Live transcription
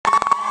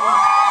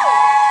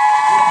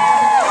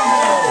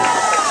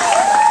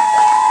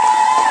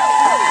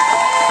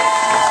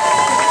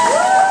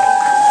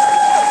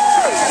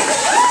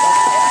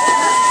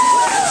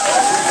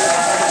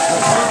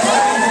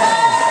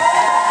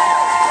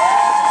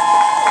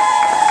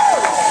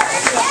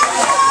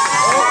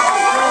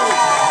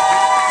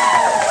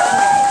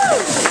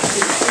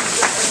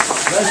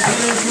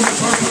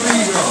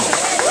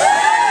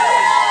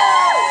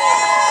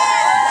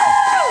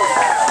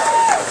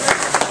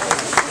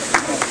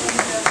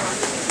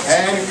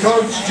and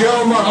Coach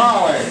Joe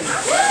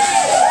Mahalik.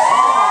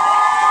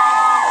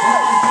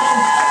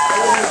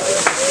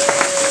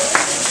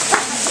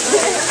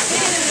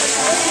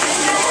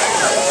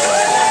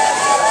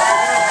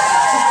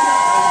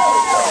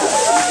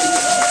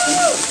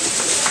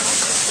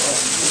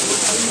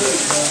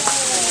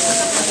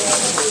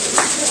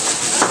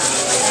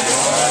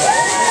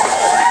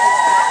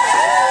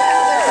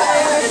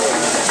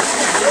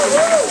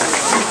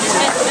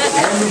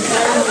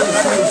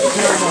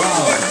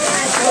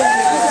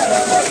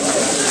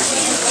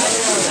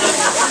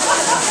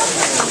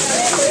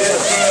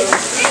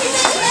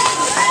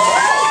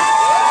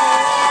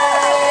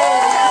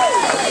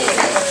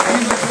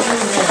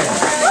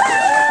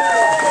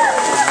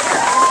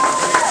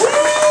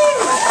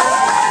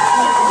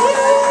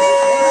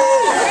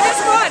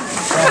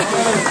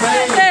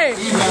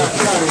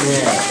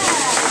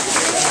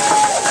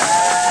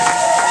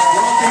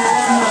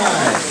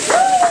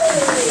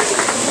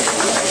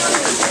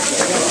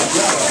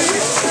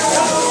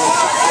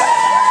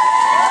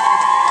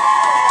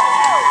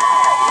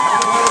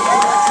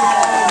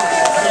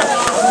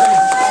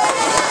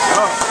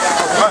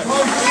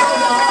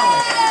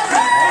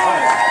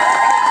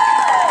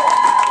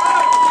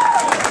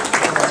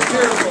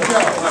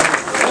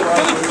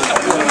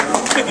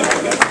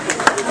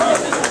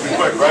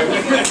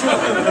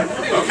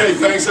 Okay,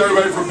 thanks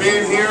everybody for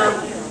being here.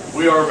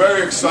 We are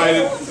very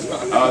excited.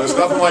 There's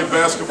nothing like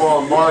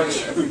basketball in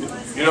March.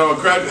 You know,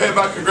 hey,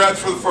 about congrats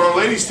for our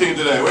ladies team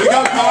today. Way to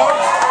go,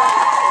 college!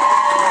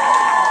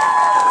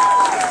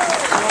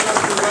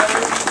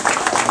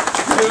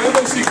 Did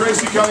anybody see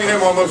Gracie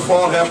Cunningham almost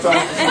fall at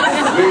halftime?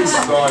 We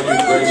saw you,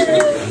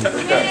 Gracie.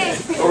 Okay.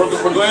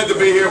 So we're glad to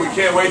be here. We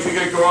can't wait to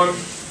get going.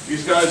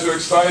 These guys are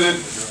excited.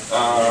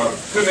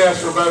 Couldn't ask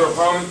for a better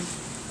opponent.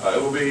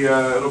 It'll be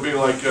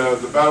like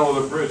the Battle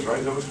of the Bridge, right?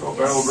 Is that what it's called?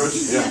 Battle of the Bridge?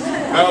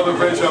 Yeah. Battle of the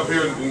Bridge up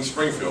here in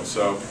Springfield.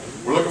 So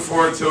we're looking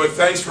forward to it.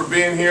 Thanks for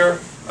being here.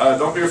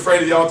 Don't be afraid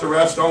to yell at the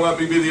refs. Don't let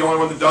me be the only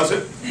one that does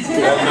it.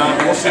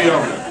 And we'll see you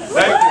over there.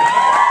 Thank you.